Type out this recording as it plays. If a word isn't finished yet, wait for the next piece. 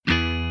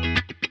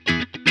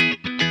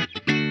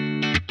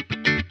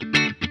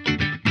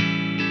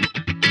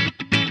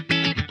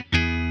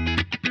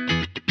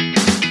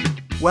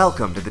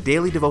Welcome to the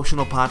daily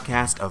devotional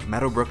podcast of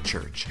Meadowbrook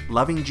Church,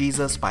 loving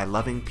Jesus by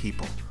loving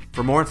people.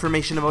 For more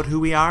information about who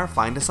we are,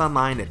 find us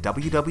online at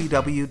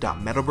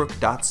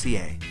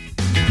www.meadowbrook.ca.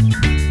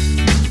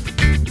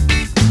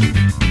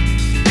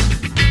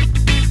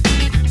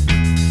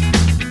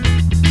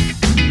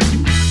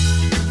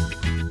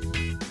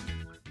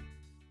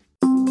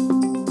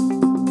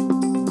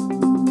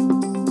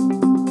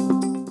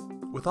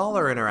 With all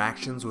our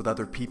interactions with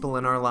other people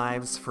in our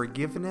lives,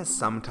 forgiveness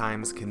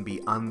sometimes can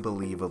be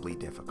unbelievably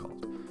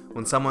difficult.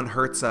 When someone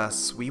hurts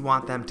us, we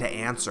want them to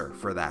answer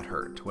for that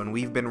hurt. When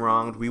we've been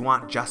wronged, we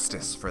want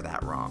justice for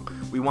that wrong.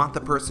 We want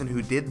the person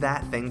who did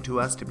that thing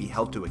to us to be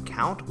held to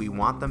account. We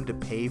want them to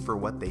pay for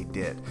what they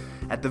did.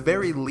 At the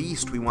very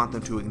least, we want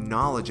them to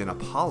acknowledge and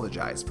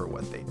apologize for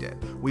what they did.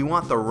 We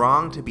want the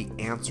wrong to be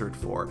answered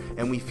for,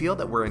 and we feel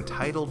that we're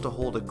entitled to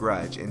hold a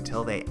grudge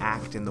until they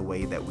act in the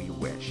way that we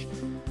wish.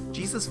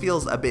 Jesus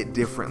feels a bit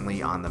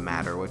differently on the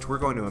matter, which we're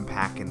going to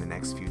unpack in the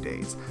next few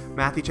days.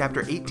 Matthew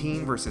chapter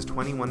 18, verses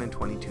 21 and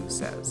 22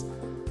 says,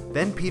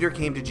 "Then Peter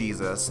came to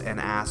Jesus and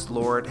asked,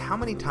 'Lord, how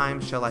many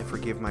times shall I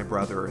forgive my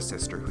brother or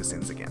sister who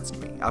sins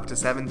against me? Up to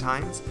 7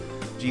 times?'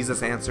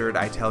 Jesus answered,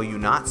 'I tell you,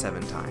 not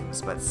 7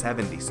 times, but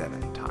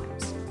 77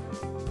 times.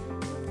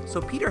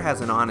 So Peter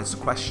has an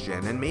honest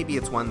question, and maybe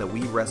it's one that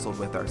we wrestled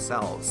with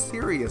ourselves.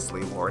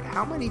 Seriously, Lord,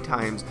 how many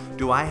times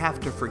do I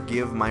have to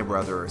forgive my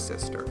brother or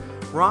sister?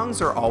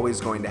 Wrongs are always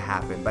going to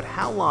happen, but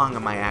how long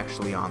am I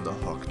actually on the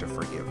hook to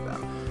forgive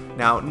them?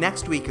 Now,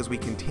 next week, as we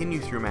continue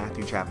through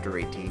Matthew chapter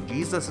 18,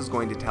 Jesus is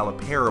going to tell a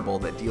parable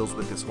that deals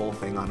with this whole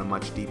thing on a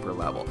much deeper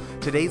level.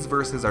 Today's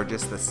verses are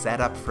just the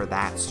setup for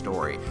that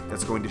story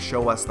that's going to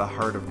show us the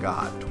heart of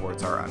God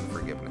towards our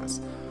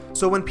unforgiveness.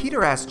 So when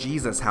Peter asks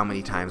Jesus how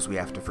many times we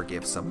have to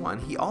forgive someone,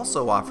 he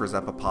also offers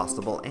up a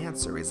possible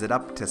answer. Is it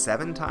up to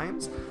 7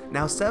 times?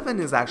 Now, 7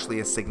 is actually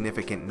a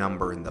significant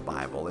number in the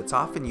Bible. It's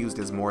often used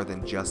as more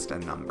than just a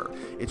number.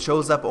 It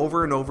shows up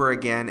over and over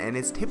again and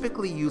is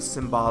typically used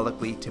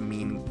symbolically to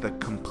mean the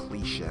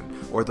completion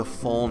or the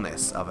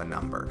fullness of a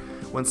number.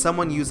 When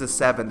someone uses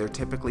 7, they're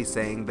typically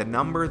saying the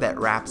number that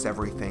wraps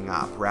everything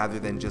up rather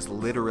than just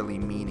literally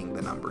meaning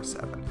the number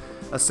 7.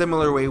 A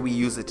similar way we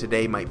use it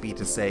today might be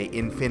to say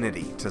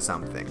infinity to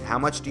something. How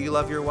much do you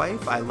love your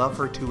wife? I love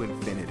her to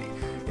infinity.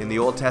 In the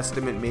Old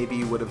Testament, maybe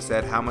you would have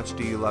said, how much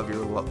do you love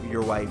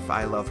your wife?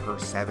 I love her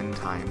 7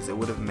 times. It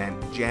would have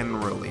meant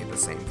generally the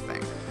same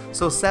thing.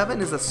 So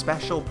 7 is a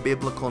special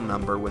biblical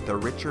number with a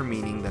richer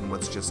meaning than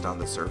what's just on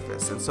the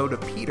surface. And so to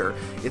Peter,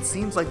 it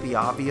seems like the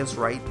obvious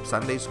right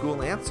Sunday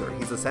school answer.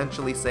 He's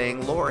essentially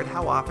saying, Lord,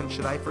 how often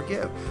should I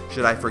forgive?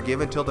 Should I forgive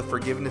until the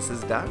forgiveness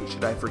is done?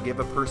 Should I forgive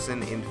a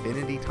person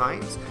infinity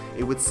times?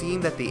 It would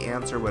seem that the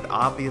answer would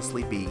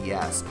obviously be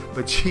yes,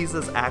 but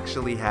Jesus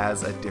actually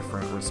has a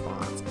different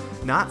response.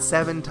 Not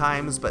 7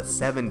 times, but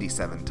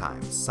 77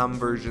 times. Some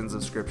versions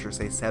of Scripture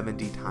say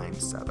 70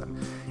 times 7.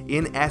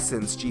 In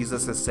essence,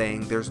 Jesus is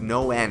saying there's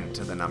no end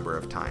to the number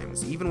of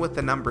times. Even with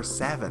the number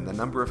 7, the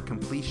number of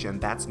completion,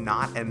 that's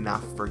not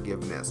enough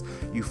forgiveness.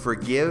 You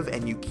forgive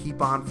and you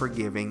keep on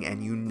forgiving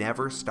and you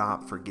never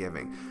stop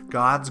forgiving.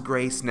 God's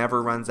grace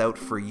never runs out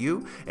for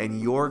you, and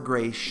your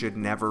grace should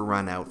never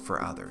run out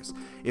for others.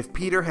 If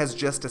Peter has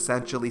just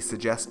essentially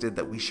suggested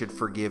that we should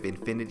forgive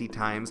infinity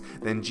times,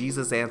 then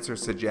Jesus' answer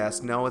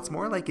suggests, no, it's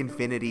more like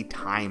infinity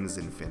times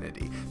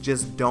infinity.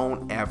 Just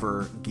don't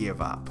ever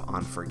give up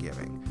on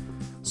forgiving.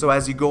 So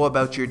as you go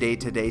about your day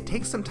today,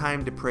 take some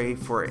time to pray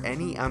for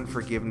any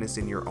unforgiveness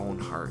in your own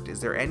heart. Is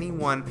there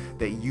anyone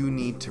that you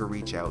need to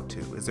reach out to?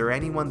 Is there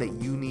anyone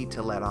that you need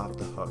to let off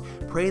the hook?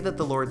 Pray that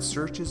the Lord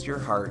searches your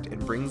heart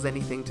and brings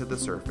anything to the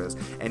surface.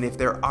 And if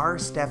there are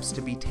steps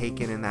to be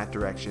taken in that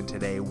direction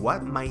today,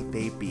 what might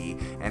they be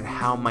and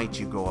how might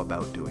you go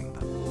about doing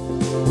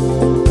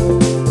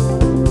them?